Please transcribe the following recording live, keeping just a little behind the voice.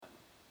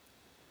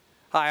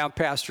Hi, I'm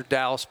Pastor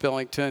Dallas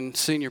Billington,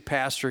 Senior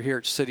Pastor here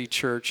at City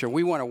Church, and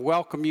we want to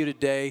welcome you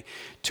today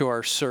to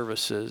our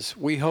services.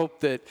 We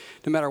hope that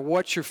no matter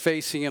what you're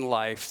facing in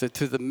life, that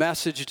through the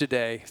message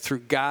today,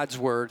 through God's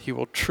Word, He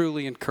will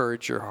truly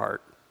encourage your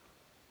heart.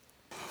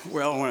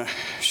 Well, I want to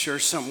share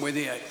something with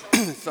you. I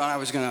thought I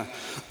was going to,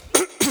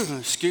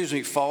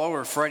 fall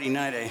over Friday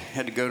night. I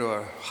had to go to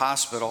a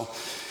hospital,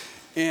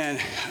 and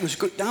I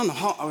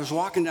was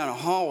walking down a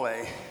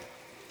hallway,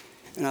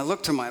 and I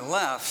looked to my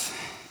left,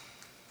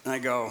 and I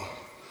go,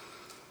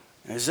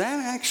 is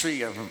that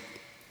actually a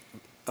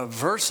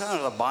verse out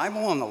of the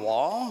Bible on the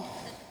wall?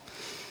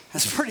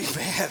 That's pretty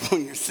bad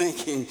when you're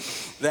thinking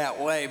that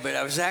way. But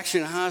I was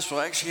actually in a hospital.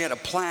 I actually had a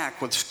plaque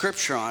with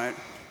scripture on it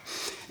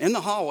in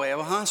the hallway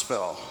of a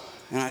hospital.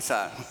 And I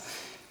thought,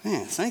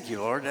 man, thank you,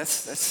 Lord.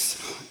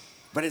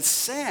 But it's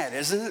sad,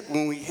 isn't it,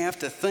 when we have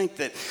to think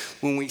that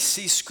when we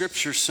see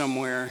scripture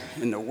somewhere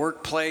in the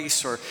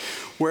workplace or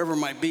wherever it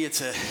might be,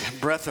 it's a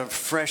breath of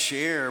fresh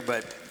air,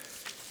 but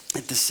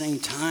at the same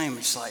time,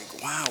 it's like,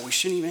 wow, we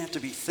shouldn't even have to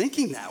be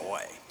thinking that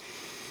way.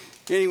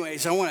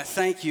 Anyways, I want to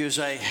thank you as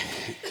I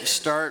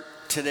start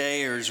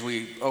today, or as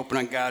we open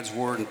on God's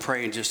Word and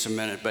pray in just a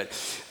minute. But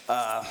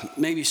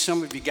maybe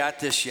some of you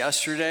got this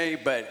yesterday,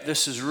 but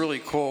this is really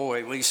cool.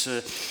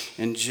 Lisa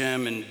and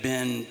Jim and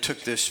Ben took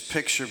this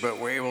picture, but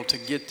we're able to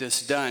get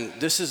this done.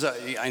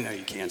 I know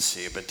you can't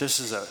see it, but this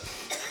is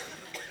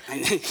I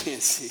know you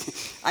can't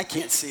see. I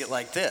can't see it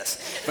like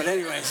this. But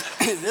anyways,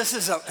 this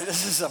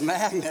is a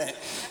magnet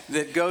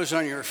that goes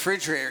on your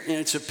refrigerator, and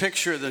it's a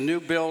picture of the new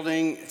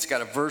building. It's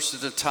got a verse at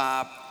the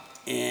top,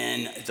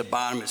 and at the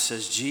bottom it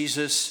says,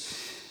 Jesus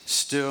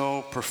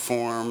still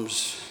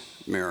performs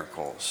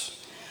miracles.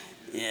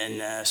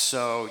 And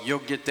so you'll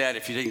get that.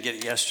 If you didn't get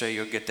it yesterday,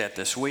 you'll get that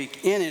this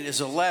week. In it is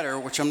a letter,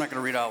 which I'm not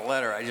going to read out a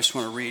letter. I just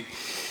want to read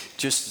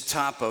just the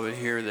top of it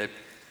here, that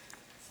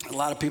a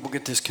lot of people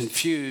get this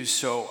confused,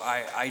 so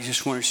I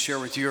just want to share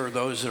with you, or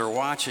those that are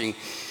watching.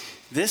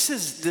 This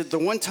is the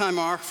one-time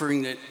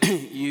offering that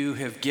you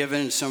have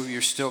given, some of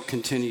you still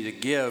continue to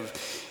give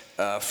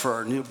for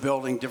our new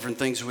building, different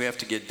things we have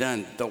to get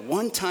done. The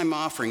one-time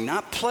offering,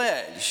 not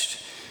pledged,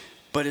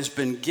 but has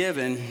been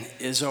given,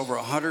 is over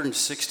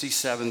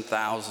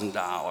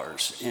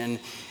 $167,000. And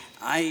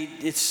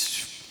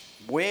it's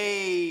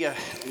way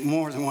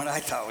more than what I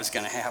thought was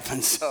going to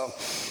happen. So,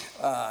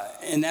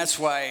 and that's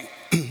why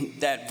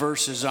that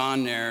verse is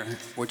on there,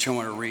 which I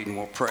want to read and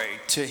we'll pray.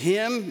 To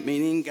Him,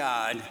 meaning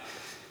God,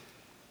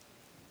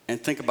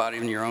 and think about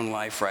it in your own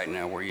life right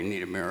now where you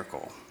need a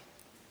miracle,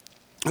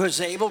 who is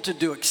able to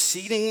do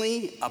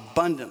exceedingly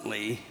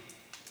abundantly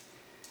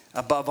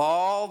above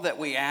all that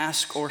we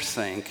ask or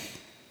think,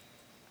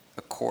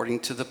 according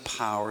to the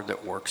power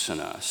that works in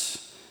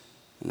us.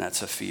 And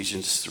that's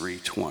Ephesians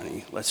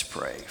 3:20. Let's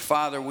pray.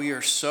 Father, we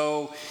are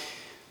so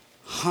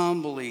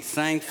humbly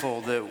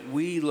thankful that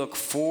we look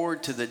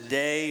forward to the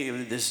day,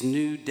 this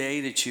new day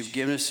that you've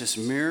given us, this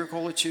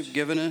miracle that you've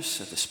given us,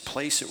 this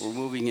place that we're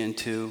moving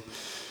into,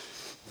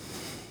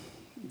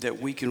 that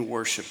we can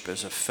worship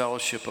as a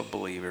fellowship of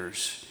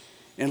believers.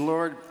 And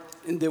Lord,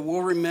 that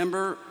we'll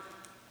remember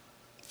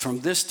from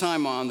this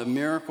time on the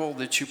miracle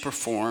that you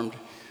performed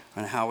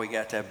on how we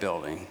got that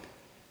building.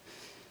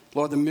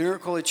 Lord, the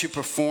miracle that you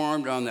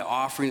performed on the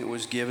offering that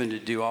was given to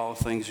do all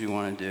the things we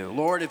want to do.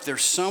 Lord, if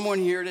there's someone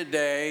here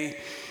today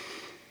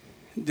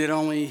that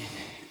only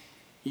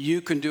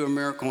you can do a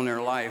miracle in their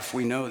life,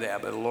 we know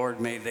that. But Lord,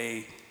 may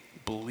they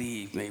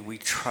believe, may we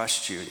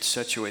trust you in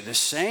such a way. The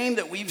same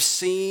that we've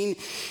seen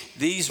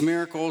these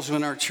miracles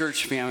in our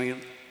church family,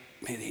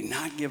 may they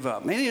not give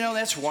up. May they know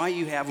that's why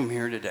you have them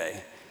here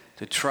today,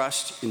 to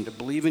trust and to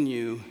believe in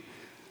you,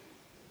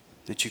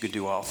 that you can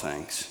do all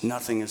things.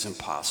 Nothing is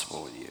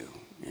impossible with you.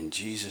 In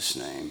Jesus'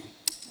 name,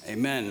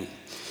 amen.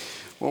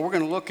 Well, we're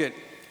going to look at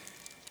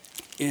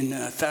in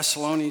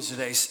Thessalonians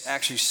today,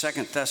 actually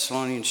 2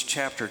 Thessalonians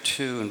chapter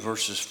 2 and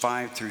verses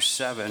 5 through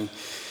 7,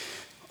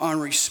 on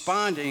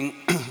responding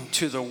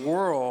to the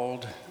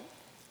world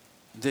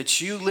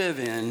that you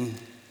live in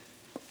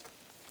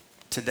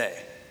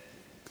today.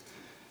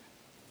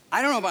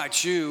 I don't know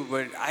about you,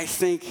 but I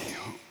think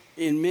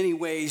in many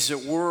ways that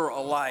we're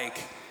alike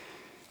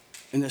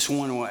in this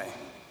one way.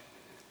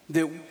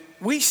 That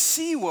we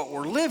see what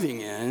we're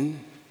living in,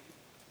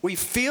 we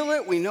feel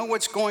it, we know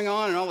what's going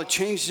on and all the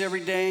changes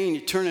every day, and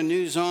you turn the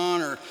news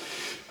on or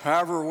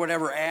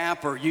whatever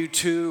app or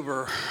YouTube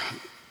or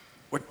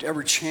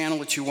whatever channel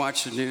that you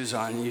watch the news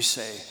on, and you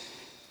say,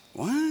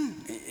 what?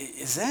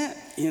 Is that,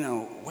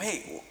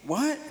 wait,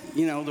 what?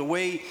 The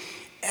way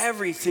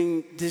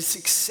everything is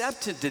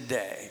accepted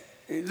today.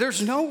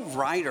 There's no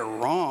right or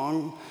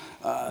wrong.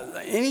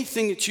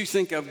 Anything that you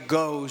think of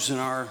goes in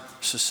our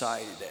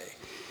society today.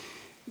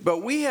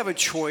 But we have a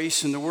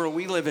choice in the world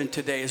we live in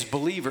today as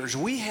believers.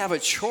 We have a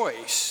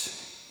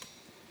choice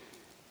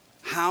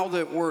how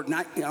that we're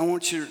not, I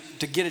want you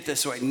to get it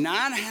this way,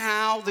 not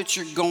how that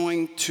you're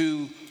going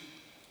to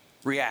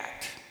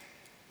react.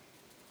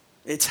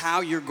 It's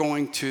how you're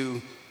going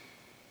to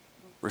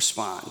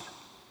respond.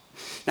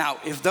 Now,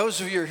 if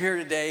those of you are here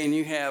today and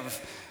you have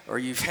or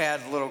you've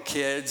had little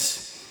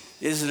kids,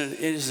 it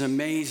is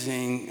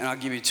amazing, and I'll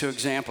give you two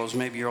examples.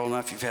 Maybe you're old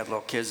enough, you've had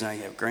little kids, now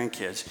you have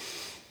grandkids,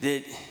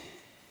 that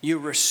you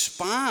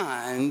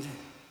respond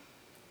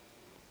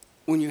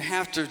when you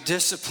have to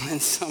discipline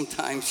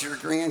sometimes your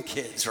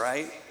grandkids,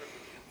 right?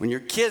 When your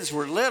kids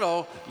were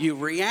little, you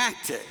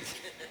reacted.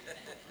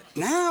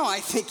 Now I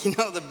think,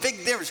 the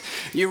big difference.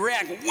 You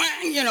react,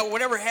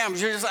 whatever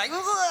happens, you're just like,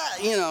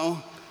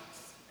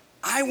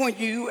 I want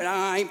you and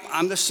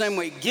I'm the same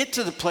way. Get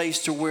to the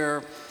place to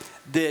where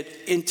that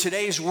in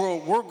today's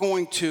world, we're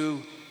going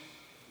to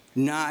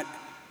not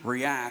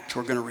react,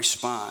 we're going to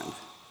respond.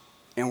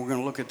 And we're going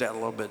to look at that a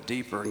little bit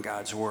deeper in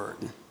God's Word.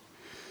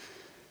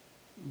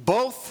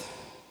 Both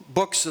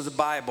books of the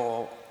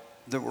Bible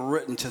that were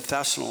written to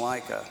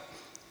Thessalonica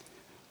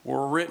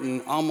were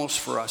written almost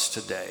for us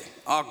today.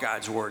 All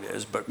God's Word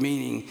is, but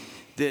meaning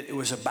that it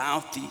was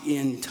about the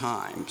end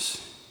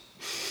times.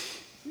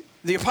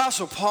 The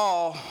Apostle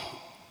Paul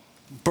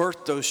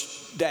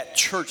birthed that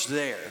church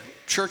there,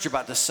 church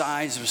about the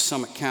size of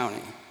Summit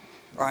County.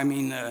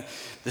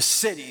 The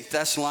city,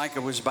 Thessalonica,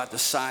 was about the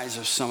size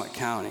of Summit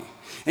County.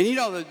 And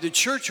the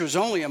church was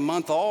only a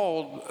month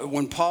old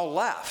when Paul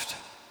left.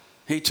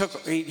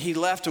 He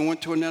left and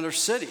went to another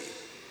city.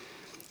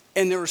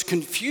 And there was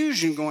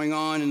confusion going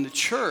on in the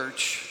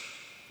church.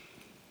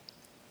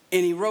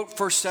 And he wrote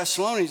 1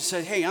 Thessalonians and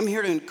said, hey, I'm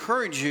here to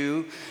encourage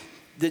you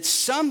that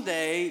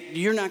someday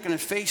you're not going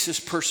to face this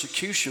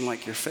persecution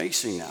like you're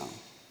facing now.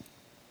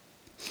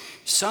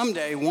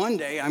 Someday, one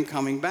day, I'm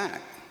coming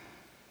back.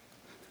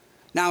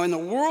 Now, in the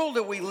world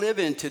that we live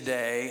in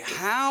today,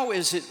 how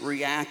is it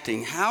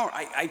reacting?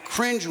 I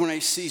cringe when I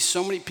see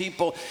so many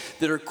people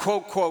that are,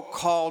 quote, quote,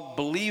 called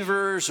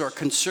believers or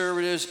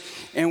conservatives.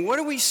 And what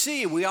do we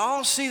see? We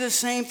all see the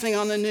same thing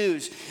on the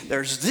news.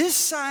 There's this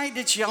side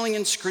that's yelling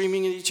and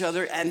screaming at each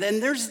other, and then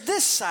there's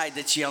this side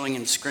that's yelling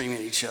and screaming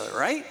at each other,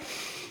 right?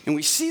 And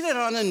we see that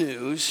on the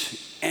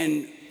news,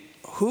 and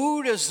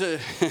who does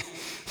the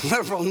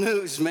liberal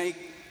news make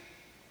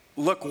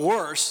look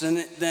worse than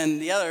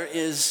the other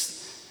is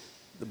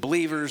the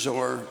believers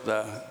or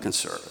the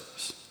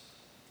conservatives.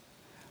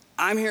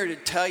 I'm here to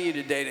tell you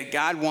today that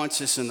God wants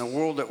us in the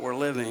world that we're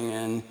living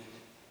in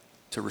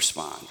to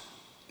respond.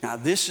 Now,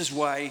 this is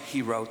why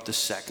he wrote the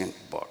second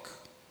book.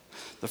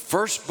 The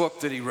first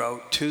book that he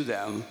wrote to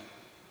them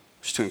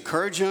was to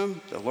encourage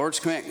them, the Lord's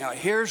command. Now,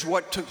 here's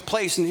what took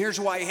place, and here's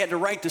why he had to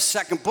write the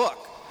second book.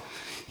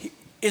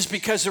 Is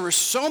because there was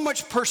so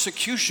much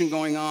persecution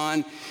going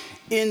on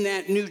in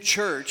that new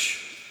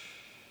church,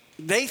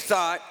 they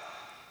thought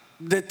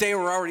that they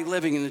were already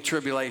living in the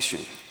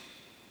tribulation.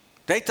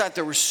 They thought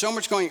there was so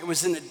much going on. It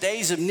was in the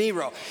days of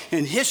Nero.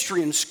 In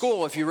history in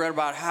school, if you read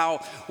about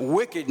how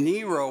wicked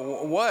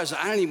Nero was,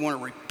 I don't even want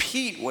to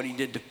repeat what he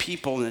did to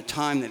people in the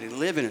time that he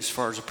lived in as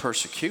far as the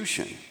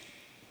persecution.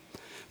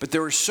 But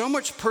there was so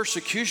much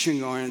persecution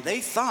going on,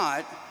 they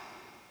thought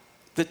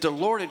that the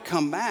Lord had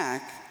come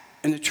back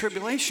and the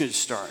tribulation had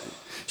started.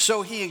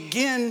 So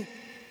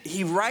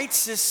he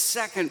writes this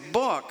second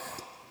book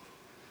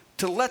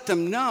to let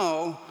them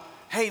know,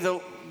 hey, the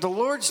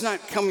Lord's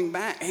not coming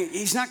back.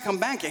 He's not come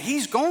back yet.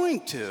 He's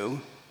going to.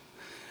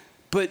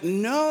 But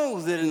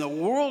know that in the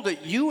world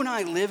that you and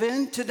I live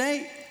in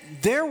today,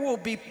 there will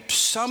be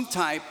some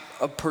type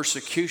of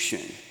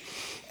persecution.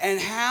 And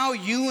how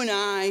you and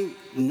I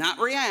not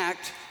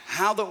react,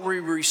 how that we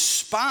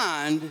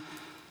respond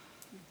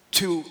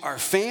to our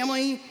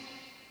family,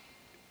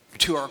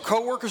 to our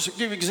coworkers. I'll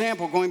give you an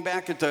example, going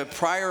back at the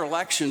prior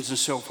elections and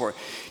so forth.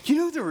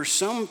 There were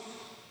some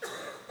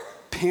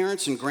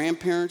parents and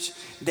grandparents,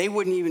 they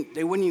wouldn't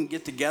even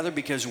get together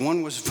because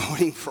one was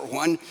voting for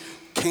one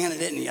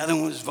candidate and the other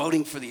one was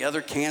voting for the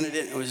other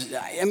candidate.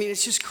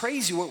 It's just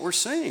crazy what we're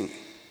seeing.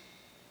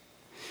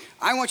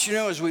 I want you to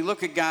know, as we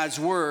look at God's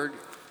Word,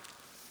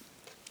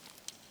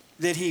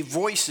 that he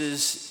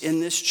voices in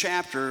this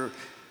chapter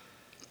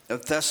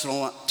of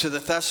to the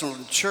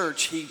Thessalonian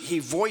church, he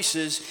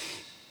voices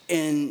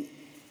in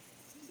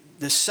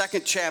the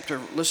second chapter.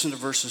 Listen to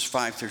verses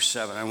 5 through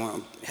 7. I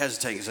want to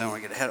hesitate because I don't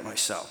want to get ahead of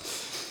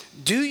myself.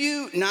 Do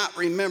you not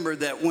remember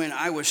that when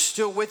I was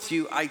still with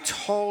you, I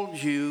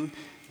told you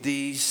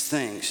these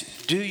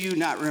things? Do you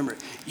not remember?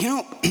 You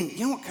know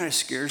what kind of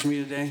scares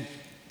me today?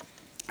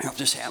 I don't know if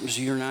this happens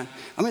to you or not.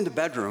 I'm in the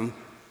bedroom.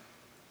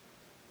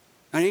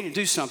 I need to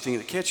do something in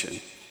the kitchen.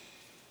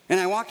 And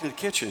I walk in the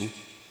kitchen,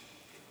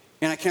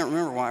 and I can't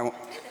remember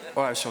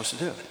what I was supposed to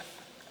do.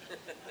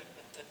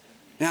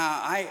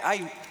 Now,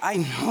 I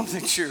know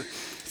that you're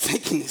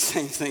thinking the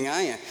same thing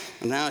I am.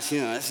 And now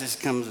that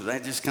just comes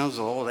with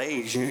old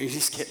age. You're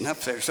just getting up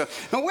there. So,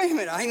 no, wait a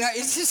minute. I know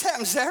it just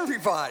happens to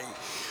everybody.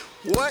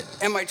 What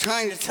am I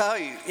trying to tell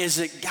you is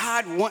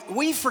that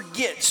we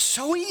forget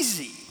so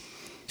easy.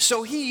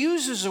 So he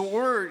uses a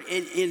word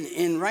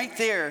in right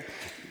there.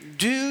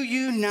 Do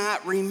you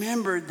not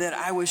remember that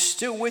I was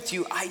still with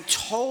you? I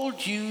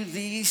told you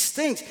these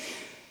things.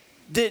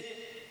 That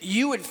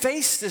you would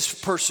face this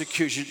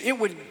persecution. It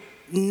would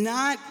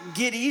not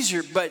get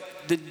easier, but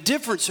the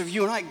difference of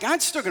you and I,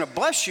 God's still going to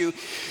bless you.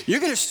 You're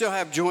going to still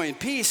have joy and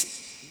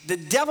peace. the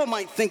devil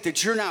might think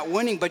that you're not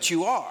winning, but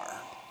you are.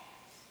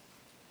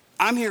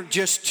 I'm here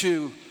just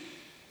to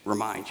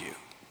remind you.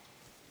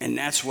 And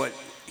that's what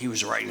he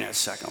was writing that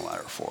second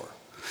letter for.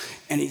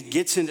 And he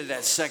gets into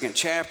that second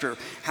chapter,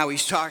 how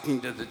he's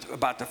talking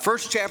about the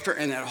first chapter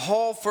and that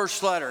whole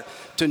first letter,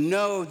 to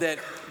know that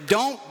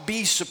don't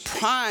be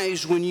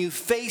surprised when you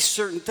face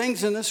certain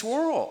things in this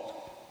world.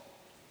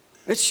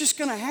 It's just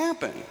going to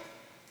happen.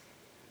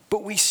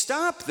 But we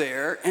stop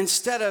there.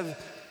 Instead of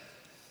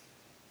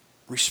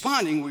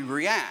responding, we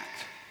react.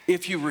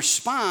 If you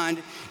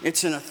respond,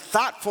 it's in a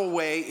thoughtful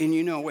way, and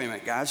you know, wait a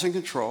minute, God's in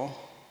control.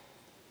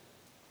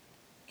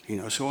 He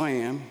knows who I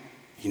am.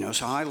 He knows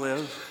how I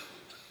live.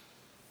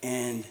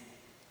 And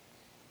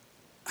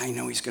I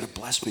know he's going to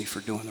bless me for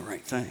doing the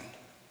right thing.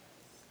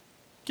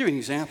 Give you an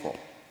example.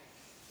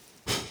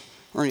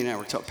 Ernie and I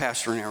were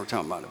Pastor and I were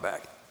talking about it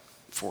back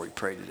before we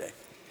prayed today.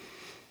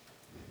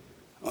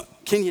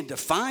 Can you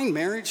define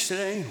marriage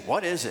today?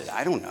 What is it?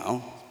 I don't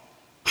know.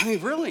 I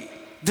mean, really,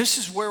 this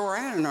is where we're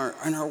at in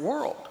our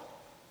world.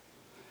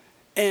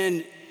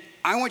 And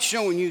I want you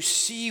to know, when you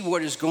see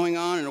what is going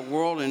on in the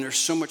world and there's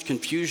so much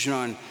confusion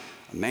on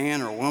a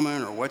man or a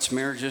woman or what's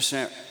marriage, this,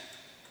 that,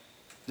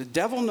 the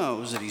devil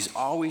knows that he's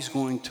always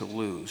going to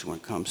lose when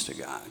it comes to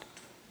God.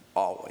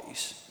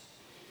 Always.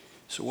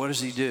 So what does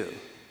he do?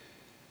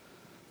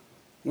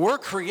 We're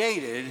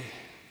created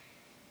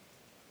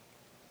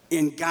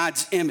in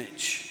God's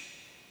image.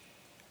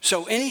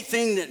 So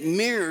anything that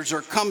mirrors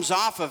or comes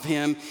off of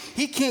him,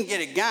 he can't get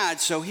at God,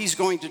 so he's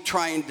going to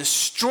try and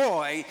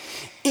destroy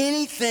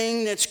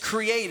anything that's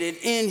created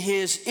in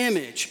his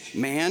image.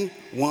 Man,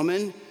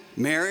 woman,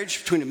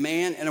 marriage between a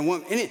man and a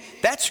woman.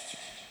 That's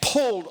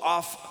pulled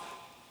off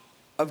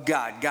of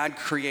God. God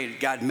created,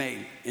 God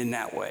made in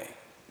that way.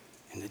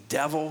 And the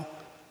devil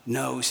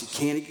knows he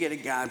can't get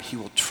at God. He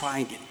will try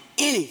and get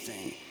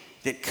anything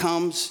that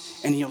comes,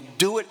 and he'll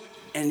do it,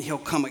 and he'll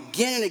come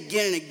again and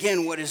again and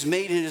again what is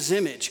made in his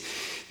image.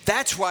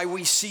 That's why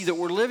we see that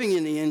we're living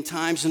in the end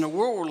times in the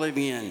world we're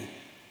living in.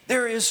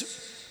 There is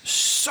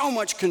so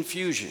much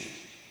confusion.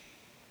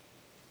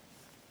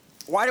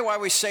 Why do I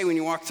always say when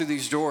you walk through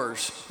these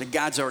doors that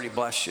God's already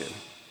blessed you?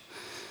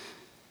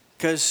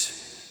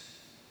 Because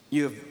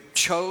you have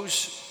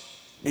chose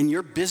in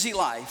your busy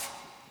life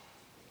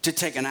to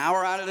take an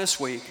hour out of this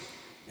week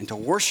and to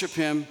worship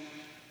him,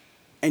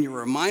 and you're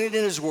reminded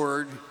in his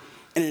word.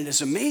 And it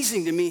is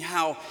amazing to me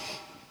how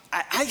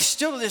I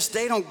still to this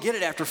day don't get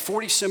it after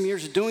 40-some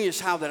years of doing this,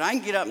 how that I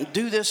can get up and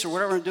do this or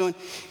whatever I'm doing,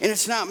 and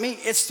it's not me.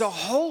 It's the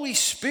Holy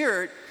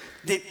Spirit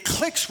that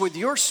clicks with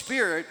your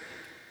spirit,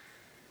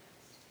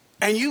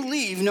 and you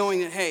leave knowing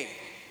that, hey,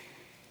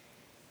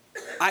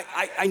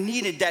 I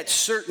needed that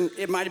certain,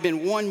 it might have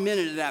been 1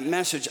 minute of that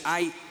message.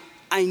 I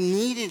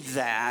needed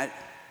that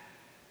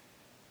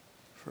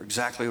for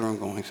exactly what I'm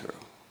going through.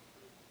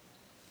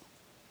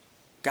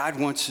 God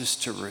wants us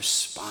to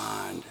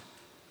respond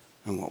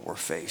on what we're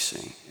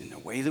facing. And the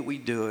way that we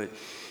do it,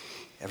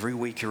 every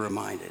week you're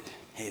reminded,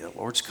 hey, the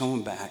Lord's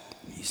coming back.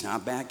 He's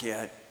not back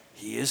yet.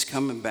 He is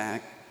coming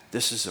back.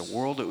 This is the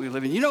world that we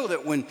live in. You know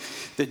that when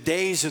the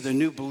days of the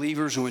new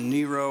believers, when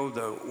Nero,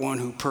 the one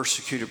who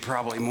persecuted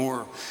probably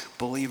more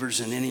believers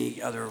than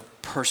any other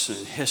person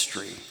in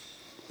history,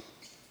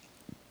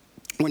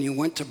 when he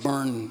went to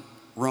burn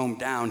Rome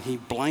down, he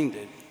blamed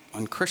it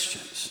on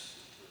Christians.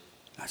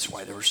 That's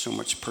why there was so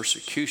much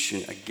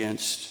persecution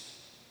against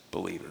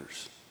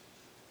believers.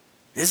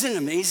 Isn't it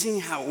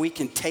amazing how we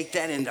can take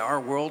that into our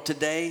world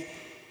today?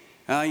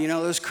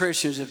 Those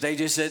Christians, if they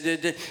just said,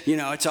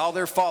 it's all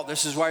their fault.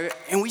 This is why.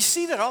 And we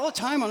see that all the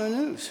time on the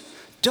news.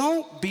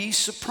 Don't be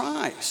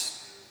surprised.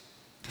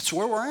 That's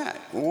where we're at.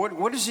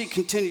 What does he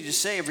continue to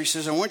say? If he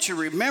says, I want you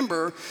to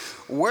remember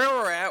where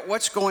we're at,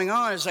 what's going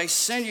on as I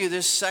send you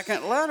this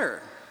second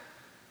letter.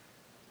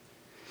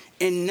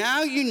 And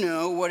now you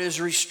know what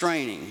is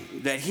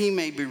restraining, that he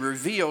may be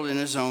revealed in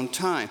his own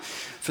time.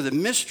 For the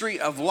mystery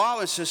of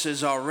lawlessness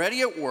is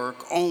already at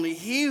work. Only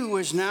he who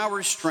is now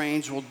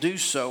restrained will do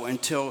so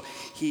until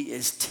he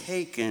is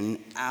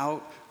taken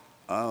out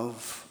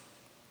of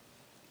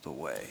the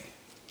way.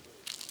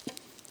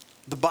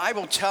 The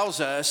Bible tells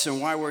us,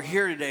 and why we're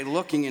here today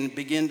looking and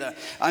begin to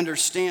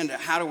understand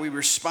how do we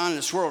respond in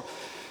this world.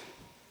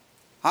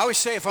 I always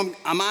say if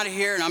I'm out of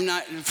here and I'm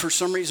not, for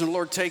some reason the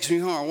Lord takes me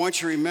home, I want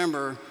you to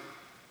remember,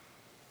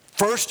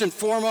 first and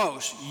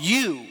foremost,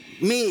 you,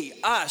 me,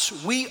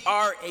 us, we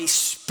are a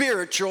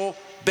spiritual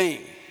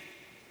being.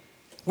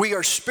 We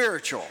are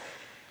spiritual.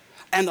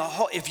 And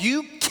if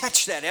you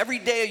catch that every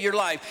day of your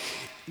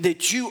life,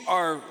 that you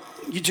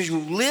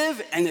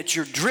live and that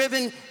you're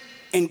driven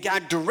and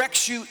God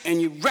directs you and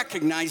you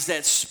recognize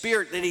that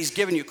spirit that he's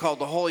given you called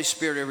the Holy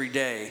Spirit every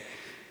day,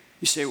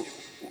 you say,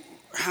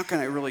 how can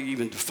I really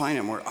even define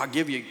him? I'll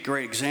give you a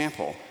great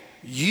example.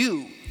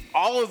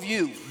 All of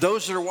you,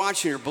 those that are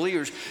watching are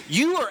believers,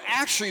 you are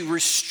actually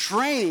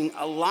restraining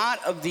a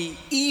lot of the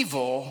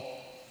evil.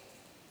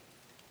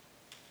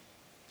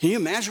 Can you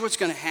imagine what's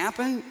going to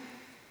happen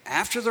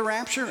after the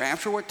rapture,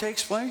 after what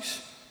takes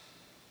place?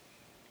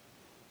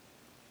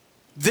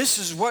 This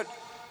is what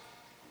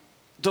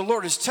the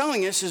Lord is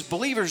telling us as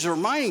believers,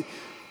 reminding,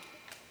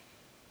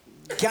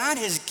 God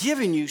has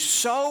given you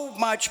so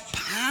much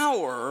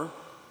power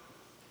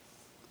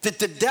that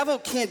the devil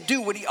can't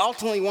do what he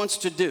ultimately wants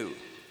to do.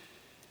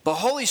 The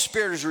Holy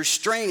Spirit is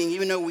restraining,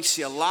 even though we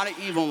see a lot of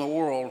evil in the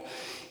world.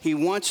 He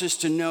wants us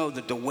to know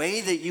that the way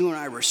that you and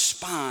I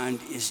respond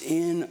is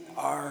in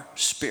our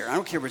spirit. I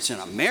don't care if it's in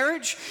a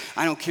marriage.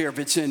 I don't care if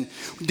it's in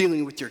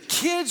dealing with your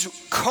kids,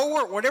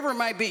 cohort, whatever it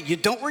might be. You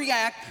don't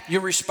react, you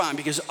respond.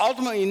 Because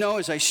ultimately,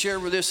 as I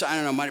shared with this, I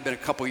don't know, it might have been a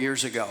couple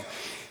years ago,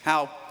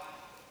 how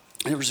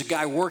there was a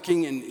guy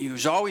working and he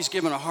was always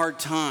given a hard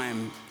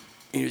time.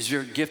 He was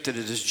very gifted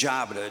at his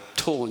job at a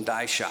tool and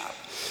die shop.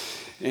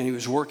 And he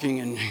was working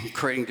and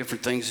creating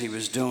different things he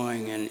was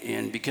doing.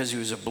 And because he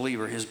was a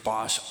believer, his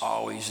boss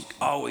always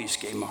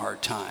gave him a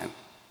hard time.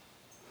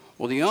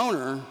 Well, the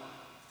owner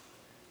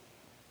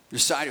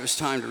decided it was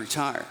time to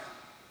retire.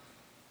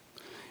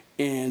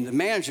 And the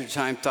manager at the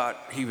time thought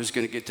he was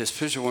going to get this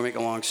position. We'll make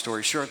a long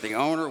story short. The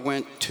owner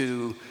went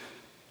to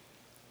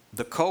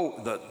the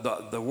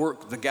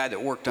guy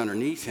that worked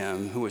underneath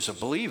him, who was a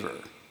believer.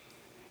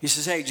 He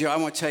says, "Hey, Joe, I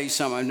want to tell you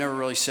something. I've never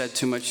really said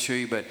too much to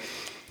you, but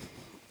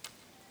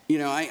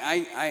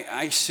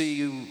I see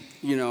you,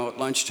 at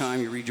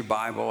lunchtime, you read your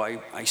Bible.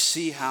 I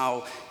see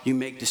how you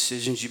make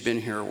decisions. You've been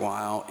here a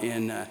while,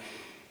 and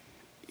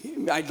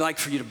I'd like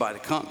for you to buy the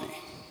company."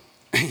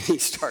 And he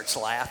starts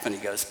laughing. He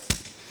goes,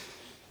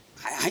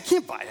 I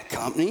can't buy the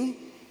company.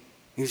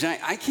 He goes,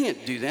 I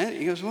can't do that.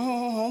 He goes,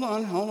 well,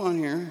 hold on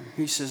here.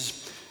 He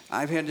says,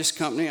 I've had this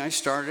company. I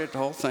started it, the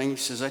whole thing. He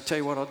says, I tell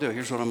you what I'll do.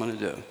 Here's what I'm going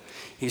to do.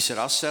 He said,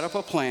 I'll set up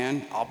a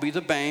plan. I'll be the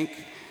bank.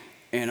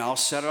 And I'll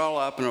set it all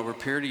up, and over a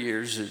period of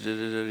years,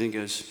 and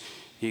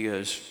he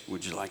goes,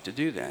 would you like to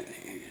do that? And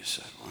he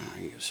goes, well,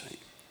 he goes,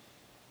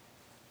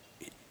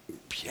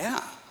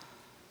 yeah.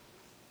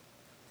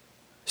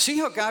 See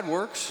how God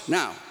works?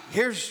 Now,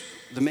 here's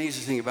the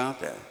amazing thing about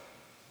that.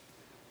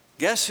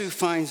 Guess who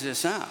finds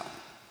this out?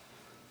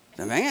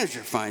 The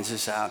manager finds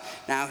this out.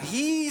 Now,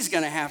 he's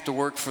going to have to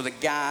work for the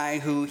guy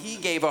who he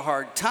gave a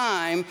hard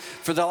time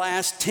for the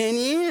last 10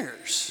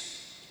 years.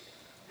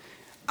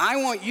 I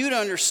want you to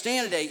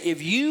understand today,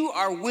 if you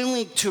are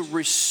willing to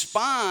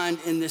respond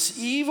in this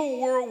evil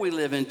world we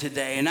live in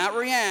today and not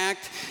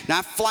react,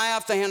 not fly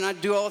off the handle,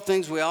 not do all the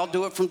things, we all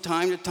do it from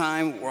time to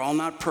time. We're all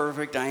not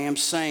perfect. I am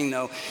saying,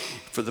 though,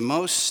 for the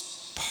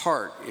most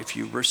part, if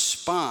you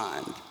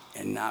respond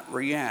and not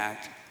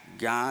react,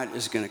 God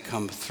is going to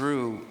come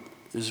through.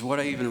 This is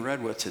what I even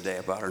read with today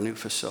about our new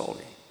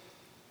facility.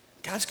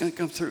 God's going to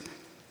come through.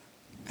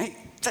 Hey,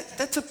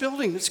 that's a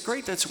building. That's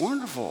great. That's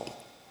wonderful.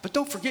 But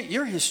don't forget,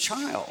 you're his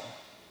child.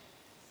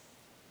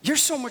 You're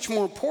so much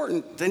more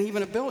important than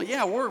even a building.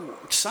 Yeah, we're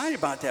excited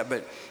about that,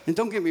 and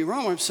don't get me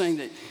wrong, I'm saying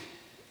that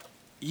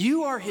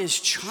you are his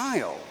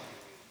child.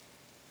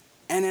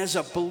 And as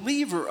a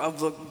believer of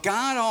the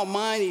God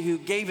Almighty who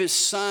gave his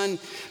son,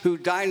 who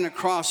died on the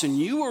cross, and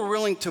you were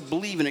willing to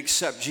believe and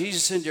accept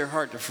Jesus into your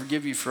heart to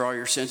forgive you for all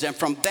your sins. And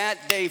from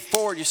that day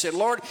forward, you said,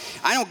 Lord,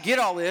 I don't get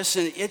all this,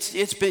 and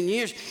it's been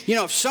years.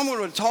 If someone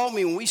would have told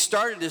me when we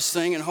started this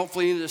thing, and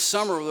hopefully in the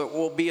summer that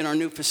we'll be in our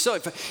new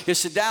facility, it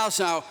said, Dallas,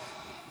 now,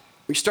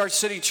 we start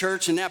City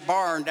Church in that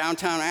bar in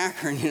downtown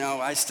Akron,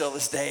 I still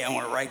this day, I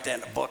want to write that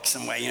in a book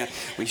some way,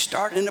 we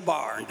start in the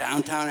bar in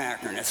downtown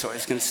Akron, that's where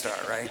it's going to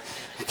start, right?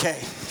 Okay,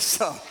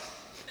 so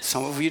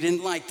some of you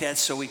didn't like that,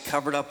 so we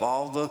covered up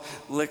all the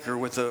liquor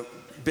with the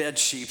bed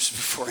sheets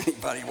before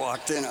anybody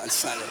walked in on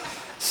Sunday.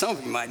 Some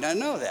of you might not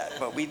know that,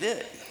 but we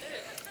did.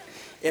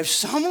 If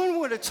someone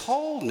would have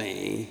told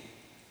me,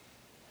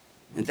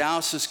 and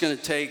Dallas is going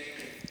to take,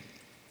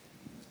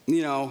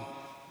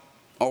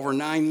 over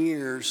 9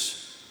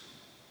 years,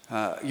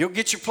 you'll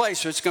get your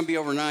place, so it's going to be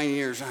over 9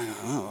 years. I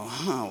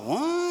go,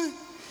 what?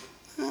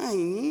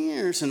 9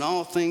 years, and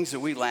all the things that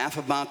we laugh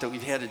about that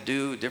we've had to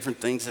do, different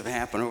things have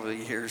happened over the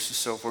years and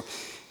so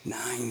forth.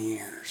 9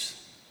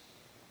 years.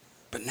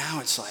 But now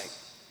it's like,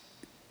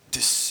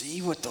 to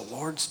see what the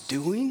Lord's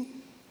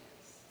doing?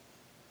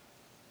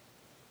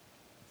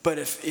 But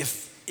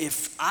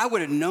if I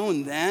would have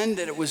known then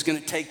that it was going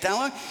to take that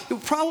long,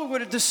 it probably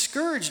would have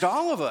discouraged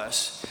all of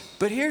us.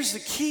 But here's the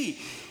key.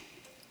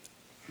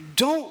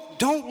 Don't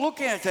look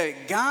at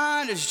that.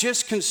 God is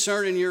just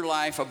concerned in your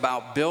life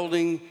about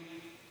building.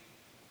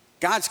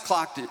 God's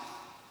clock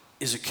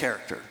is a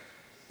character.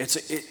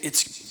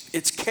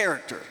 It's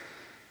character.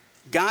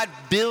 God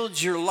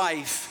builds your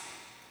life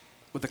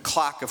with a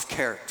clock of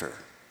character.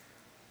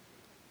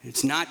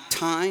 It's not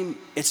time.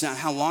 It's not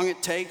how long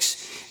it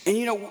takes.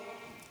 And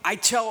I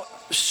tell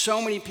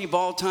so many people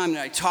all the time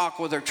that I talk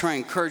with or try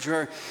and encourage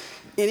her,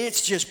 and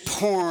it's just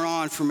pouring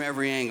on from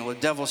every angle. The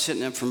devil's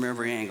hitting them from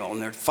every angle, and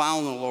they're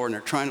following the Lord, and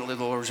they're trying to live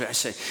the Lord's way. I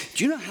say,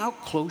 do you know how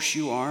close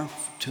you are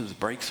to the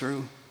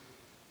breakthrough?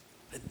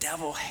 The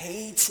devil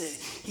hates it.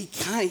 He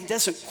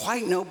doesn't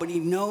quite know, but he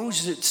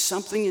knows that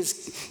something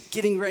is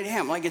getting ready to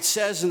happen. Like it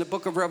says in the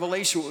book of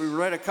Revelation, what we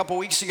read a couple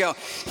weeks ago,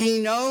 he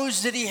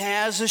knows that he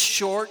has a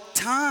short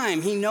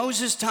time. He knows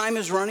his time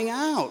is running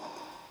out.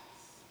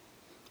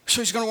 So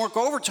he's going to work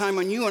overtime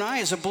on you and I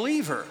as a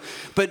believer.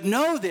 But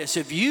know this,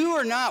 if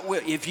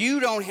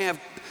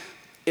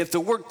the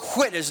word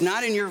quit is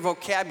not in your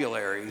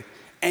vocabulary,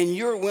 and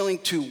you're willing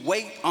to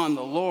wait on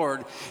the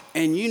Lord,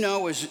 and you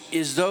know,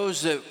 is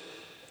those that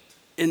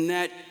in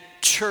that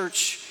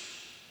church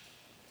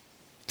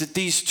that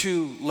these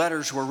 2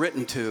 letters were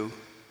written to,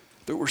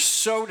 that were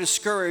so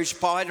discouraged,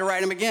 Paul had to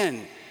write them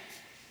again.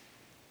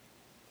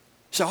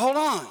 So hold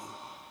on.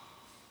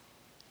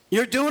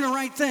 You're doing the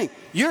right thing.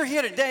 You're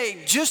here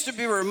today just to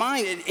be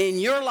reminded in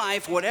your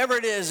life, whatever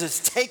it is that's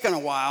taken a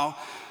while,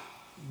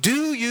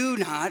 do you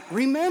not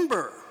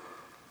remember?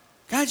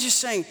 God's just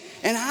saying,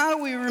 and how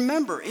do we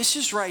remember? It's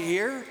just right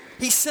here.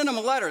 He sent him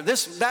a letter.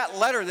 That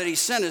letter that he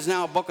sent is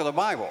now a book of the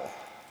Bible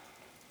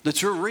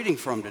that you're reading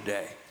from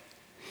today.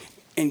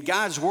 And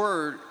God's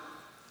word,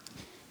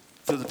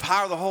 through the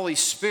power of the Holy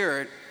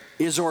Spirit,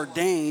 is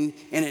ordained,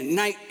 and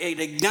it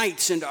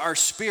ignites into our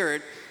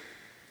spirit.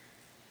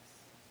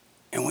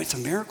 And what the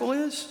miracle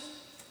is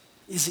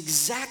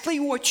exactly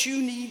what you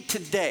need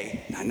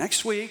today. Not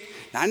next week,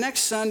 not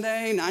next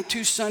Sunday, not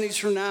 2 Sundays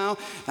from now,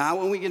 not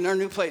when we get in our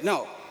new place.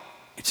 No,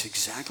 it's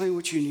exactly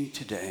what you need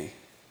today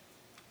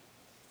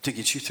to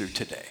get you through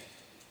today.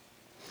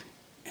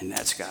 And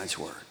that's God's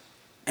word.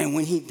 And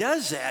when he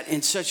does that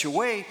in such a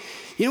way,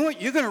 you know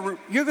what? You're going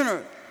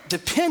to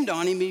depend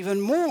on him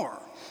even more.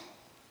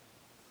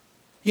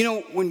 You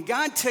know, when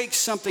God takes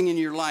something in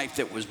your life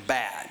that was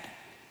bad,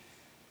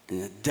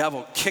 and the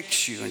devil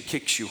kicks you and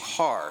kicks you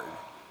hard,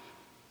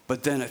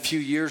 but then a few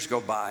years go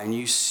by and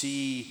you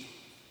see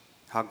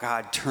how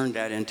God turned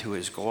that into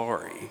his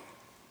glory,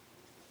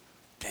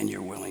 then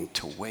you're willing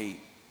to wait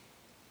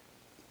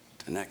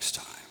the next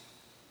time.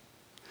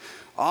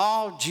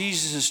 All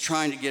Jesus is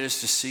trying to get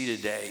us to see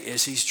today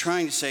is he's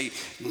trying to say,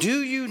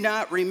 do you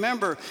not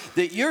remember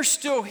that you're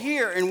still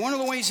here? And one of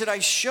the ways that I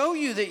show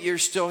you that you're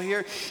still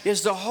here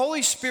is the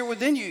Holy Spirit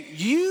within you.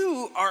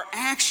 You are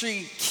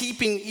actually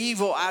keeping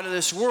evil out of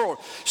this world.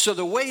 So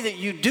the way that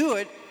you do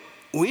it,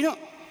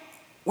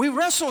 we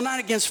wrestle not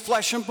against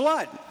flesh and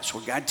blood. That's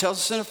what God tells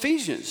us in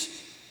Ephesians.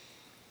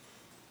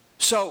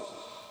 So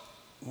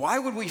why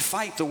would we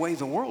fight the way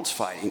the world's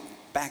fighting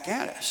back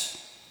at us?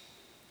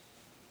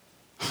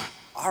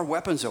 Our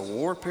weapons of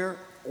warfare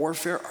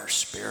are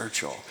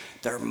spiritual.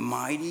 They're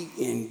mighty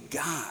in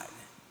God.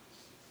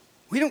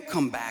 We don't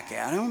come back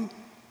at them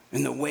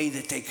in the way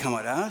that they come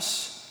at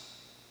us.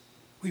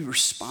 We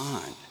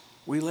respond.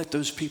 We let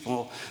those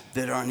people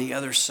that are on the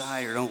other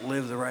side or don't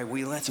live the right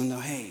way, we let them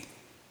know, hey,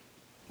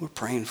 we're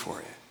praying for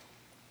you.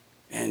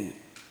 And,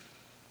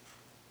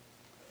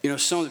 you know,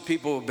 some of the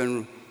people who have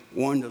been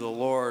won to the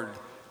Lord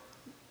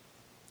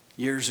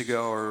years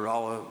ago, or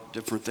all the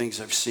different things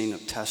I've seen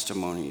of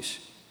testimonies.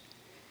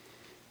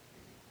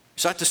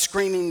 It's not the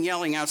screaming and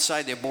yelling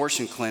outside the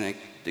abortion clinic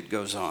that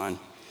goes on. I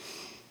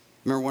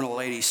remember one of the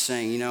ladies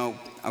saying, you know,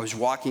 I was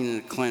walking in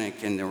the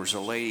clinic and there was a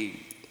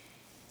lady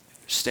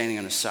standing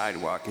on the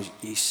sidewalk, and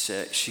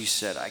she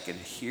said, I could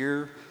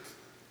hear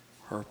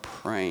her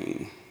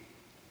praying.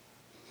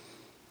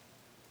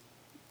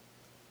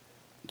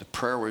 The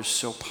prayer was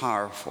so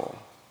powerful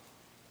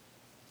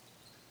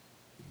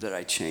that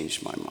I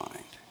changed my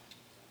mind.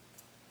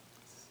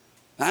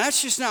 Now,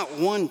 that's just not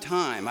one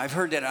time. I've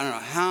heard that I don't know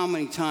how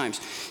many times.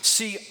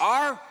 See,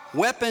 our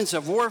weapons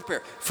of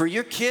warfare, for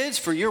your kids,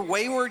 for your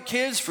wayward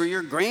kids, for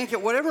your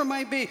grandkids, whatever it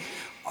might be,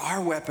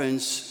 our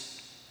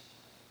weapons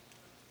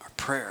are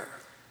prayer,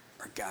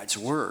 are God's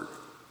word.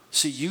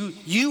 See,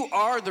 you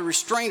are the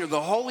restrainer, the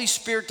Holy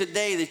Spirit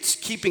today that's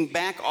keeping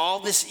back all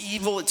this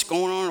evil that's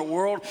going on in the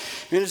world.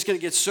 And it's going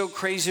to get so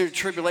crazy in the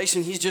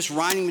tribulation. He's just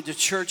reminding the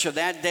church of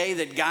that day,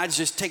 that God's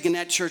just taking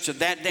that church of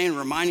that day and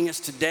reminding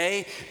us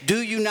today.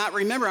 Do you not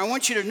remember? I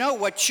want you to know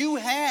what you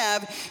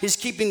have is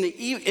keeping the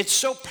evil. It's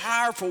so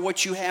powerful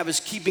what you have is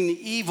keeping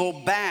the evil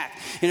back.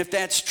 And if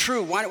that's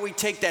true, why don't we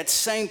take that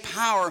same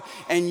power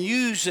and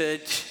use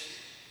it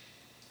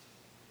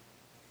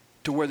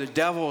to where the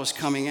devil is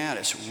coming at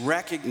us?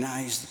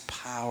 Recognize the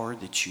power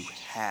that you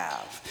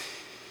have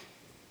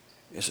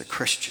as a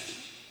Christian,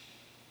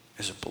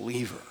 as a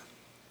believer,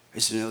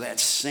 is to know that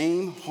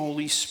same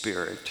Holy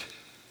Spirit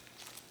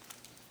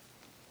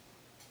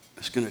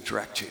is going to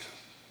direct you.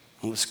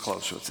 And let's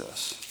close with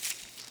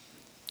this.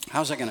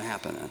 How's that going to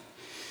happen then?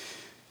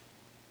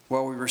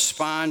 Well, we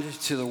respond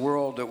to the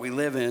world that we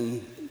live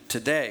in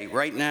today.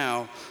 Right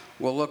now,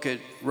 we'll look at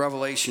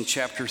Revelation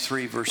chapter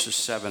 3, verses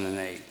 7 and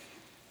 8.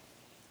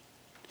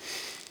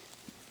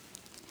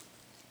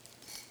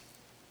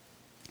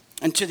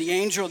 And to the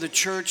angel of the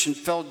church in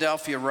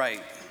Philadelphia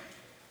write,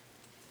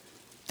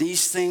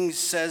 these things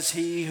says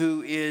he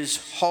who is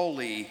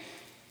holy,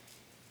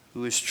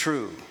 who is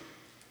true,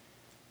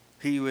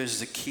 he who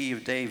is the key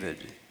of David.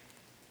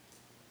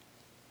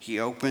 He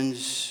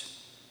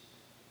opens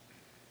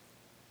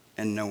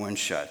and no one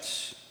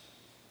shuts,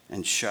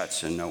 and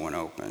shuts and no one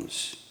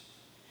opens.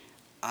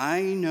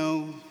 I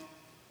know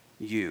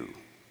you.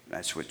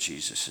 That's what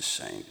Jesus is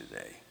saying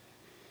today.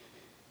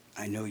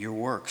 I know your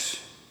works.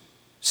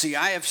 See,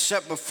 I have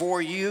set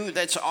before you,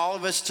 that's all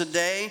of us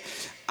today,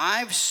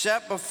 I've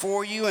set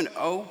before you an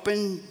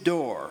open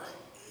door,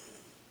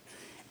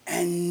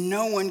 and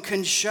no one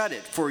can shut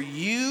it. For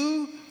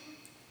you,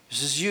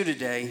 this is you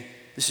today,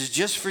 this is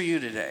just for you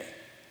today.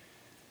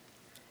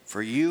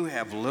 For you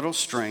have little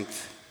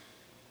strength.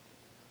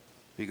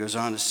 He goes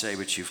on to say,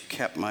 but you've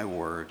kept my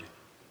word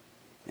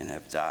and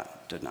have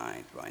not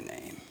denied my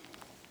name.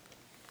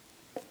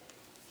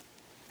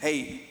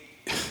 Hey,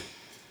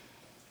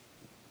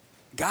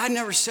 God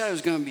never said it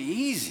was going to be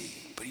easy,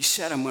 but he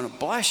said, I'm going to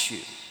bless you.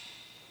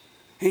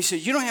 And he said,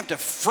 you don't have to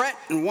fret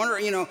and wonder.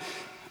 You know,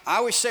 I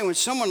always say when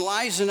someone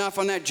lies enough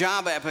on that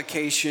job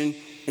application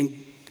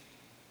and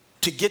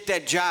to get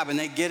that job and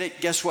they get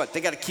it, guess what?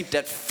 They got to keep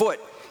that foot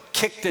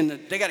kicked in.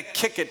 They got to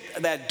kick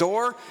at that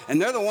door, and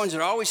they're the ones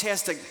that always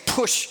has to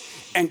push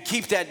and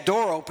keep that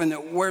door open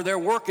where they're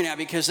working at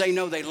because they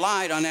know they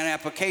lied on that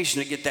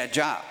application to get that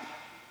job.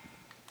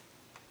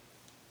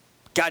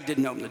 God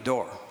didn't open the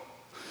door.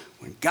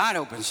 When God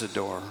opens the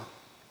door,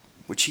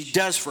 which he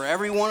does for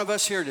every one of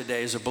us here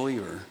today as a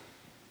believer,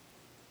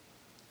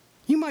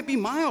 you might be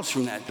miles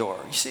from that door.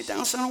 You say,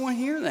 Dallas, I don't want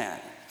to hear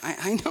that.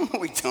 I know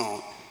we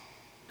don't.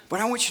 But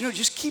I want you to know,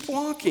 just keep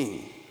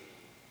walking.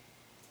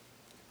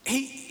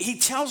 He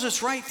tells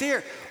us right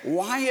there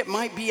why it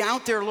might be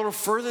out there a little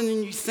further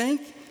than you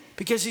think.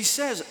 Because he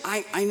says,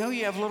 I know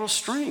you have little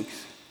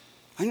strength.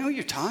 I know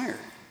you're tired.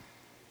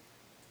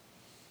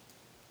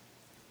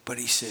 But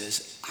he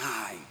says,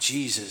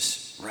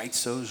 Jesus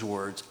writes those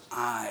words,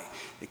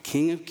 the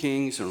King of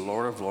Kings and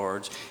Lord of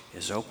Lords,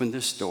 has opened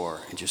this door.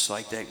 And just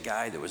like that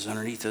guy that was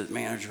underneath the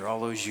manager all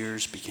those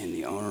years became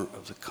the owner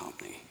of the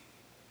company.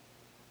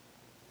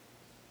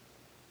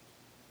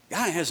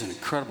 God has an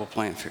incredible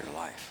plan for your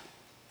life.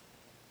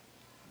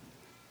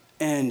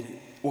 And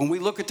when we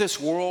look at this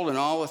world and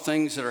all the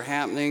things that are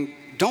happening,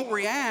 don't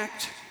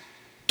react.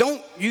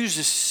 Don't use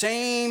the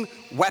same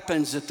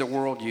weapons that the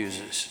world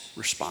uses.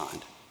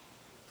 Respond.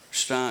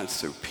 Respond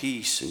through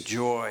peace and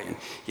joy. And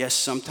yes,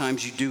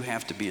 sometimes you do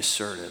have to be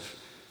assertive.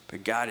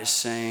 But God is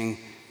saying,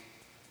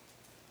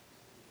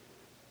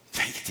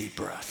 take a deep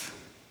breath.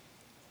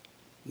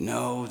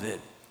 Know that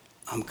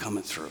I'm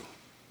coming through.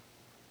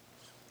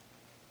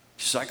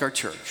 Just like our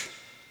church.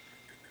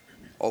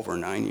 Over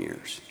 9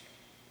 years.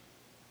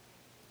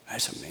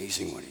 That's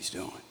amazing what he's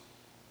doing.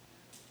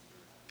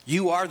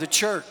 You are the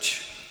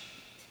church.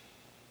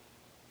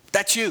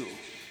 That's you.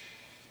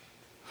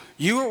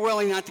 You are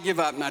willing not to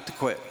give up, not to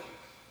quit.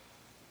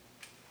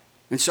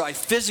 And so I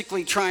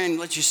physically try and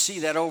let you see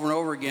that over and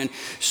over again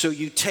so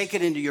you take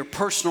it into your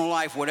personal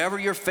life, whatever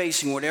you're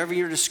facing, whatever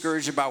you're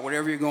discouraged about,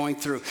 whatever you're going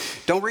through.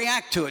 Don't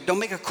react to it. Don't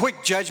make a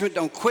quick judgment.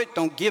 Don't quit.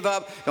 Don't give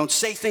up. Don't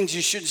say things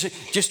you shouldn't say.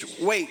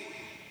 Just wait.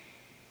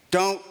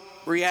 Don't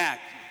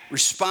react.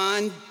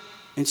 Respond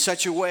in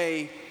such a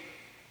way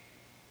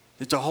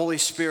that the Holy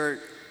Spirit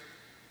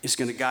is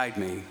going to guide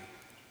me.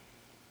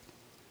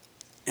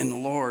 And the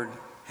Lord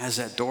has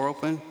that door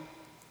open,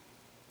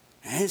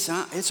 and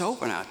it's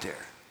open out there.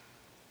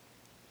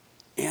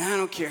 And I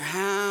don't care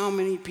how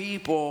many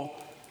people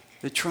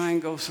that try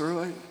and go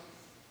through it.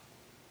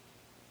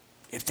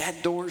 If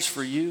that door's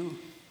for you,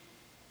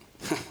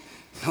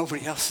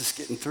 nobody else is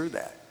getting through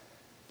that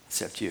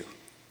except you.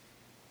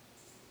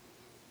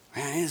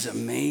 Man, it is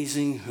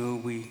amazing who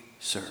we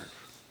serve.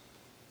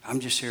 I'm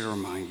just here to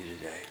remind you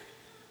today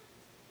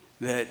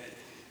that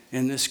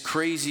in this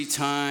crazy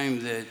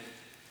time that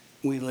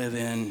we live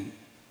in,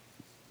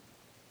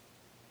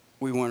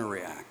 we want to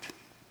react.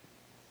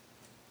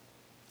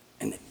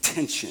 And the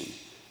tension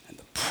and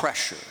the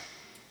pressure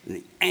and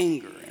the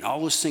anger and all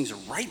those things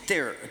are right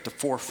there at the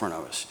forefront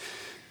of us.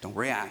 Don't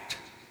react.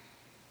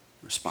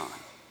 Respond.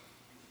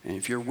 And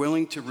if you're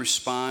willing to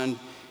respond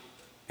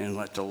and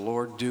let the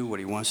Lord do what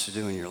he wants to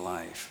do in your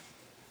life,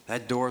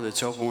 that door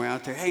that's open way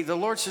out there, hey, the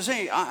Lord says,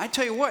 hey, I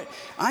tell you what,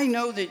 I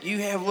know that you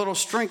have little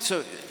strength,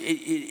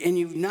 and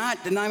you've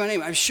not denied my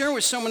name. I was sharing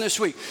with someone this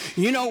week,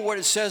 you know what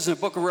it says in the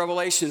book of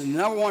Revelation, the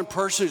number one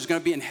person who's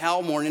going to be in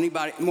hell more than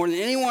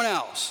anyone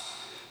else.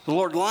 The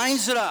Lord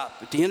lines it up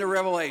at the end of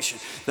Revelation.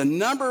 The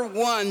number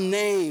one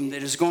name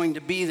that is going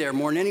to be there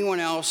more than anyone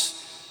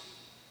else,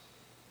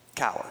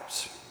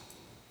 cowards.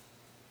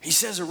 He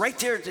says it right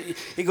there.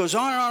 He goes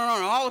on and on and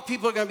on. All the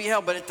people are going to be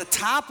held, but at the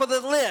top of the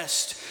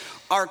list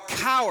are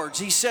cowards.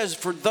 He says,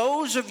 for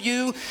those of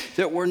you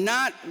that were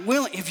not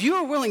willing, if you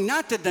are willing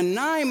not to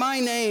deny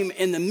my name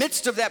in the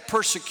midst of that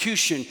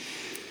persecution,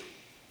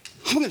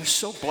 I'm going to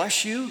so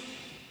bless you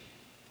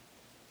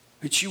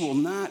that you will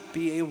not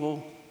be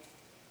able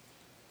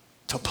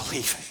to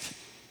believe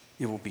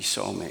it. It will be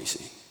so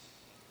amazing.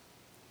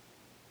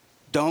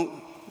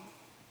 Don't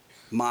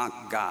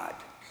mock God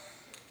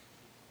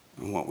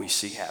in what we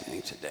see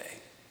happening today.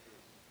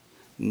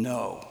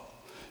 Know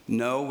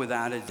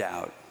without a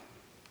doubt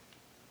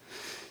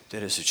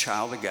that as a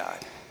child of God,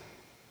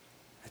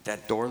 at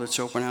that door that's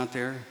open out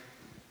there,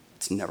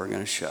 it's never going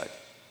to shut.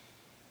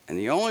 And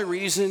the only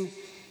reason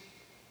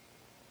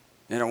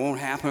that it won't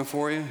happen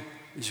for you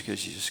is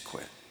because you just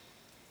quit.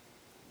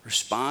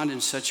 Respond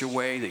in such a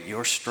way that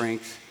your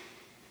strength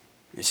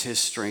is his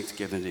strength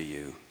given to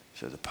you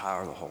through the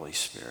power of the Holy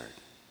Spirit.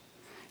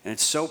 And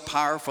it's so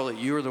powerful that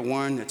you're the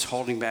one that's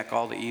holding back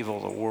all the evil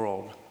of the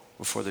world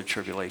before the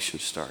tribulation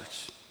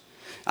starts.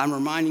 I'm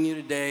reminding you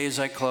today as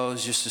I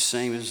close, just the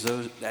same as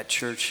that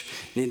church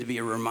need to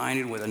be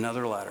reminded with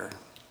another letter.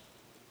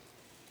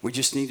 We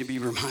just need to be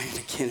reminded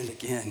again and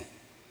again,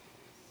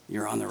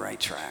 you're on the right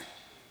track.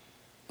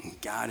 And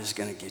God is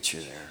going to get you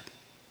there.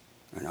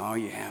 And all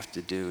you have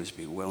to do is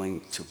be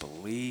willing to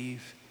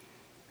believe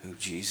who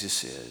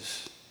Jesus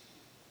is,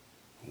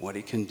 what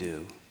he can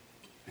do,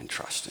 and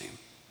trust him.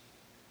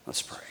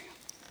 Let's pray.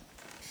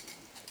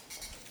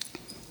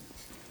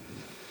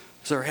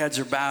 As our heads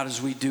are bowed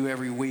as we do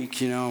every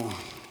week,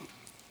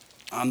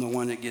 I'm the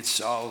one that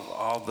gets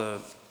all the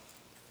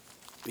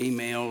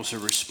emails or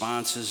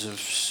responses of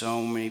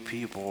so many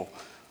people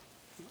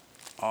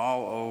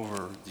all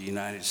over the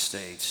United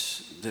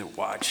States that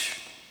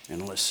watch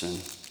and listen.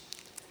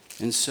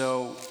 And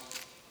so,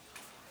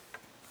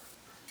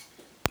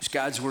 as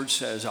God's word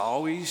says,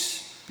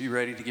 always be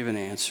ready to give an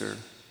answer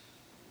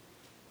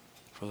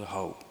for the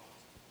hope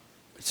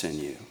that's in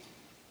you.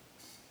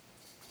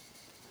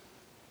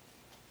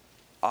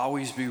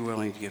 Always be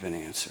willing to give an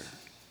answer.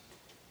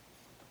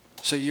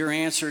 So your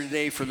answer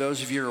today, for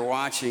those of you who are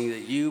watching,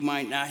 that you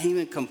might not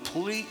even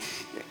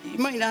you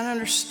might not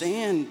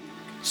understand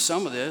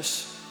some of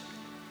this,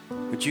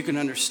 but you can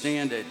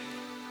understand that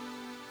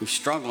you're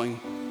struggling.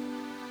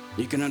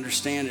 You can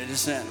understand that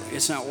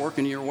it's not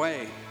working your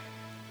way.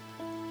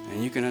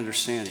 And you can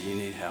understand that you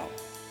need help.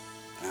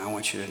 And I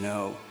want you to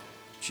know,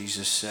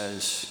 Jesus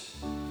says,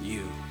 you.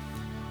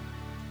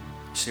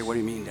 You say, what do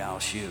you mean,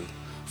 Dallas, you?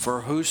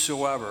 For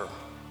whosoever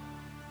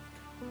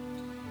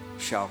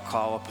shall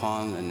call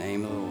upon the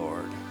name of the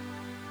Lord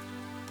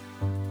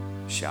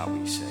shall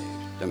be saved.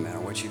 Doesn't matter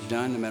what you've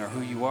done, no matter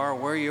who you are,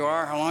 where you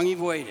are, how long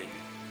you've waited,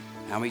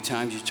 how many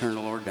times you turn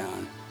the Lord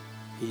down.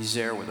 He's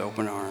there with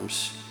open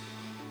arms.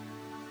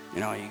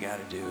 And all you got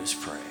to do is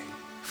pray.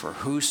 For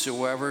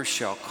whosoever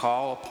shall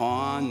call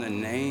upon the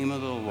name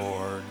of the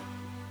Lord,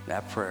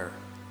 that prayer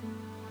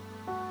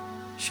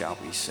shall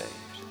be saved.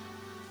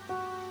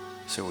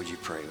 So would you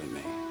pray with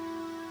me?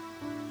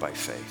 By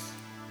faith.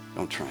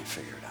 Don't try and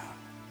figure it out.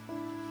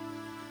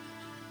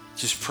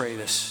 Just pray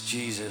this.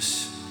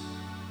 Jesus,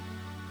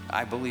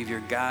 I believe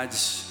you're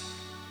God's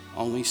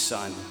only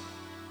Son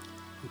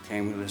who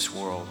came to this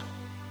world,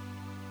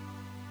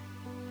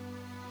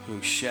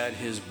 who shed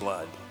his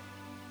blood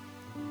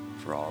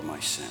for all my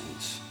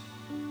sins.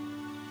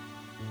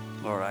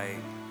 Lord, I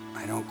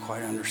don't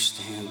quite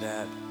understand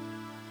that,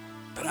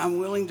 but I'm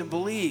willing to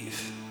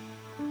believe.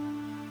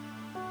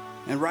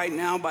 And right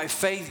now, by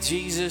faith,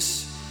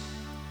 Jesus,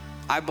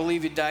 I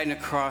believe you died on the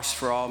cross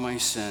for all my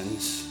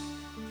sins.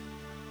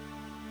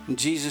 And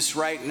Jesus,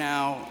 right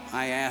now,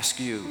 I ask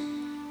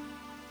you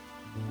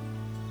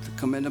to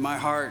come into my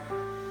heart.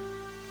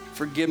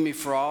 Forgive me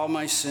for all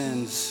my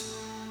sins.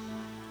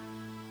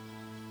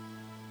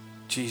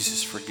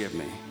 Jesus, forgive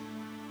me.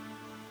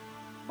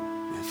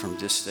 And from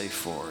this day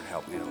forward,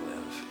 help me to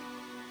live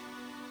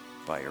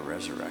by your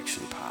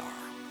resurrection power.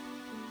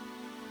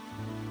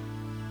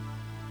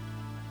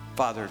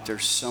 Father, if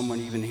there's someone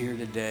even here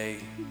today,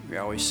 we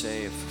always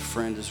say if a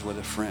friend is with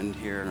a friend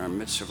here in our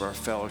midst of our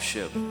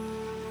fellowship,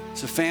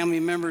 it's a family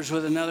member's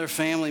with another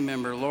family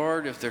member.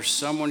 Lord, if there's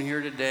someone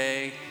here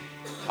today,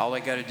 all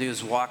I got to do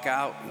is walk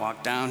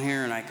down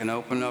here, and I can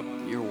open up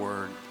your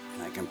word,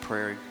 and I can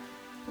pray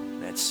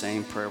that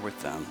same prayer with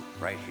them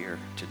right here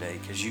today.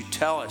 Because you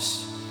tell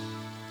us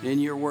in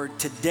your word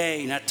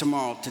today, not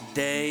tomorrow,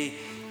 today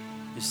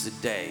is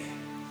the day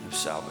of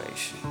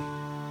salvation.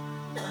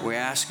 We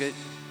ask it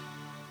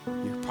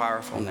in your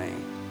powerful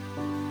name,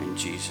 in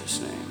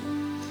Jesus'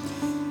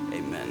 name,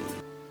 amen.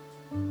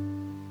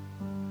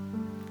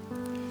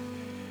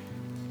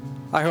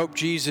 I hope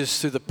Jesus,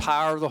 through the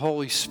power of the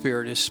Holy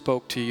Spirit, has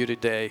spoke to you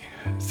today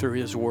through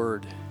his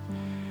word.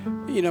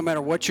 No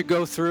matter what you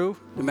go through,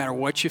 no matter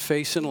what you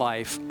face in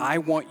life, I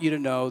want you to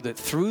know that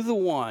through the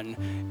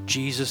one,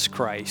 Jesus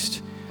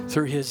Christ,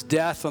 through his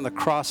death on the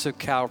cross of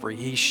Calvary,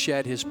 he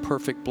shed his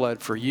perfect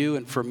blood for you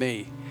and for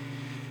me.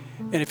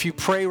 And if you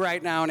pray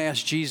right now and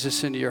ask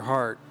Jesus into your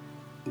heart,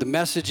 the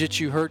message that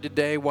you heard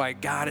today, why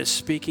God is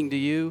speaking to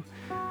you,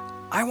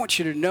 I want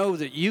you to know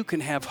that you can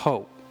have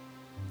hope.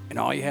 And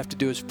all you have to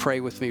do is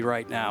pray with me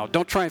right now.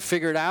 Don't try and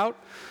figure it out.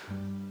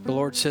 The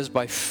Lord says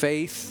by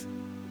faith,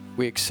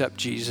 we accept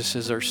Jesus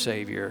as our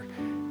Savior,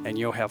 and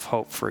you'll have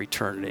hope for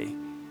eternity.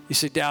 You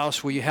say,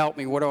 Dallas, will you help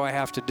me? What do I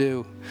have to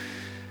do?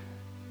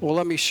 Well,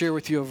 let me share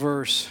with you a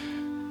verse.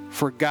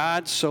 For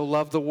God so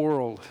loved the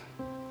world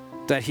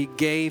that he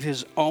gave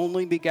his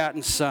only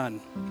begotten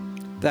Son,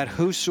 that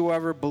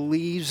whosoever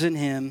believes in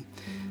him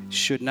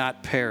should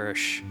not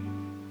perish,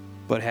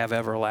 but have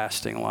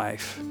everlasting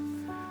life.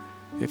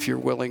 If you're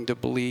willing to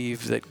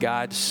believe that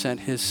God sent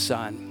his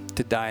Son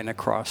to die on the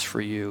cross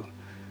for you,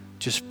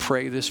 just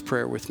pray this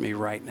prayer with me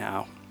right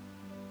now.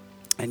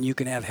 And you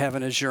can have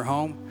heaven as your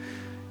home.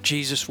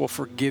 Jesus will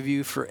forgive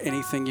you for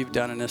anything you've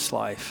done in this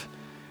life.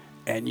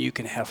 And you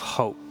can have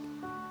hope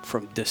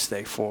from this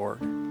day forward.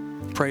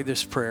 Pray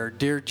this prayer.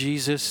 Dear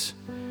Jesus,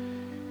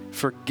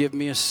 forgive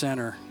me a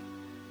sinner.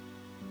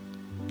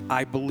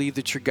 I believe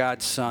that you're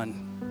God's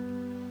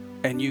son,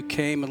 and you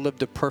came and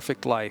lived a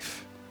perfect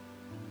life,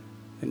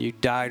 and you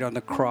died on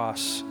the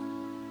cross,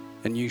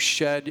 and you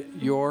shed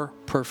your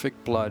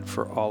perfect blood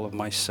for all of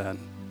my sin.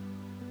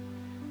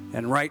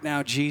 And right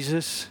now,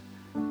 Jesus,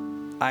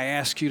 I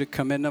ask you to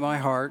come into my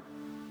heart,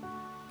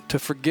 to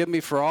forgive me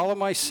for all of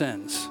my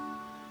sins,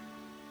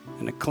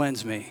 and to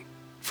cleanse me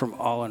from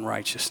all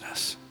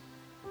unrighteousness.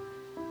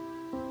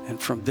 And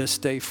from this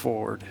day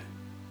forward,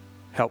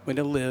 help me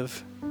to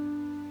live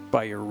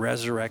by your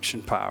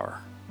resurrection power.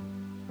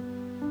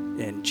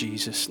 In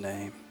Jesus'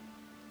 name.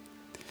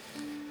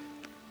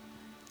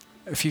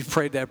 If you've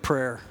prayed that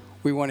prayer,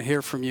 we want to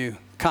hear from you.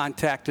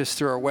 Contact us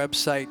through our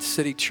website,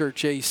 City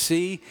Church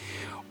AC,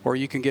 or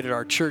you can get it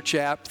our church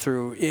app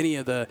through any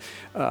of the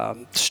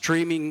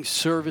streaming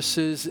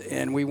services,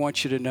 and we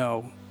want you to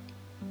know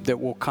that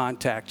we'll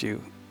contact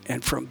you.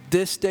 And from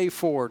this day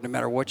forward, no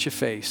matter what you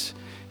face,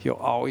 you'll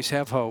always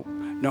have hope,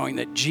 knowing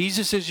that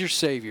Jesus is your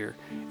Savior,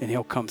 and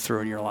He'll come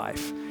through in your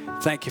life.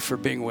 Thank you for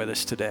being with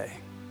us today.